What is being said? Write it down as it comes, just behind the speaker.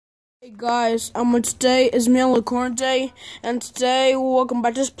Hey guys, today is me and Lacorn Day, and today welcome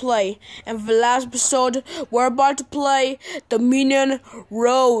back to this play. And for the last episode, we're about to play the Minion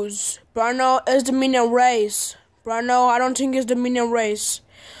Rose. But I know it's the Minion Race. But I know I don't think it's the Minion Race.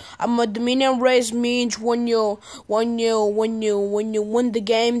 The Minion Race means when you win the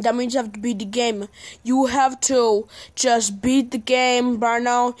game, that means you have to beat the game. You have to just beat the game, but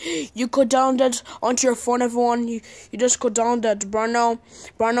now you could download that onto your phone, everyone. You just could download that, but now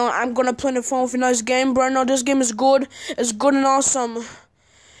I'm gonna play on the phone for a nice game, but now this game is good. It's good and awesome.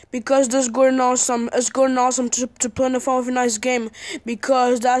 Because this is good and awesome. It's good and awesome to play on the phone with a nice game.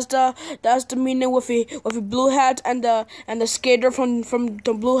 Because that's the Minion with a blue hat and the skater from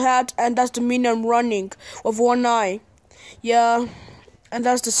the blue hat, and that's the Minion running with one eye. Yeah. And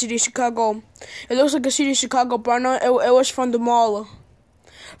that's the city of Chicago. It looks like a city of Chicago, but I know it was from the mall.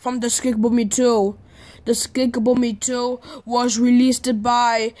 From the Despicable Me 2. The Despicable Me 2 was released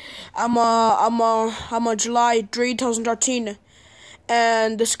by July 3, 2013.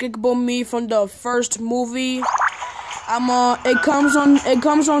 And the Despicable Me from the first movie, it comes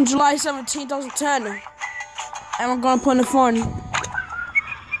on July 17, 2010, and we're gonna play the phone.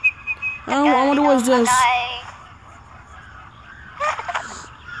 I wonder what's this.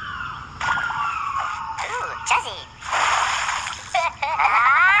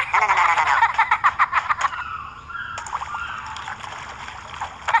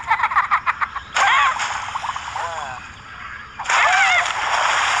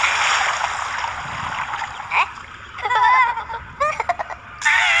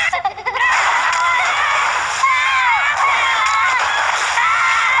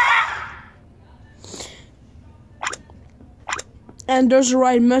 And there's the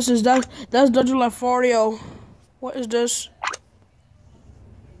right message. That's Dr. Laforio. What is this?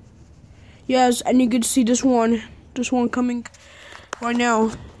 Yes, and you can see this one coming right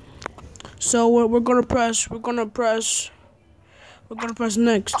now. So we're gonna press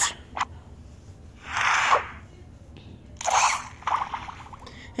next.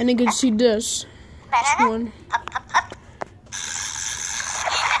 And you can see this one.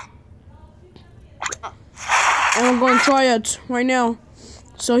 And I'm going to try it right now.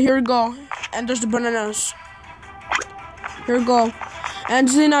 So here we go. And there's the bananas. Here we go. And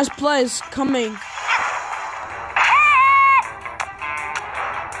this is a nice place coming.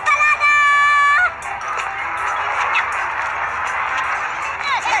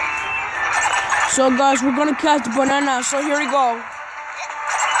 So guys, we're going to catch the banana. So here we go.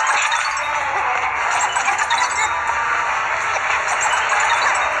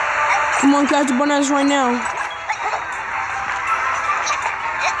 Come on, catch the bananas right now.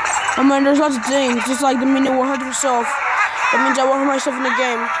 I mean, there's lots of things, just like the Minion will hurt himself. That means I will hurt myself in the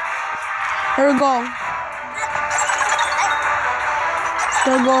game. Here we go.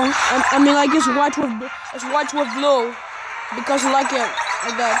 There we go. I mean, like it's white with blue, because I like it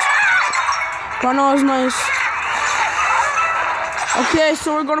like that. But I know it's nice. Okay,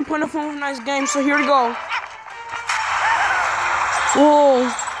 so we're gonna play the phone with a nice game. So here we go. Whoa!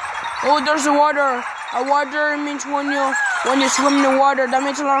 Oh, there's the water. Water means when you swim in the water. That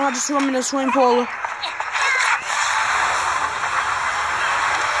means you learn how to swim in the swimming pool.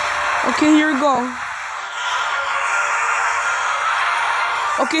 Okay, here we go.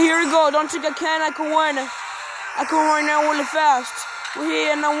 Okay, here we go. Don't think I can win. I can win now really fast. We're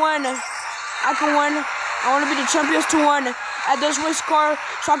here and I win. I can win. I want to be the champions to win. At this race car,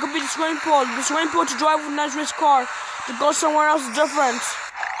 so I can be the swimming pool. The swimming pool to drive with a nice race car. To go somewhere else is different.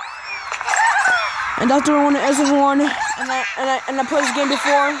 And that's the one as everyone. And I played this game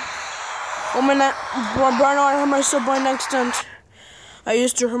before. Oh man, I hurt myself by an accident. I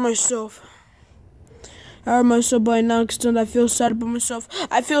used to hurt myself. I hurt myself by an accident. I feel sad about myself.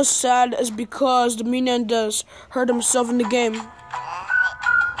 I feel sad is because the Minion does hurt himself in the game.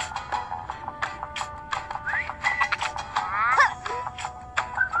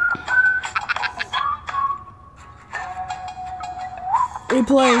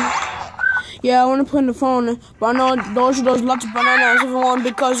 Replay. Yeah, I want to play on the phone, but I know those lots of bananas, everyone,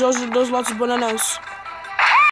 because those lots of bananas.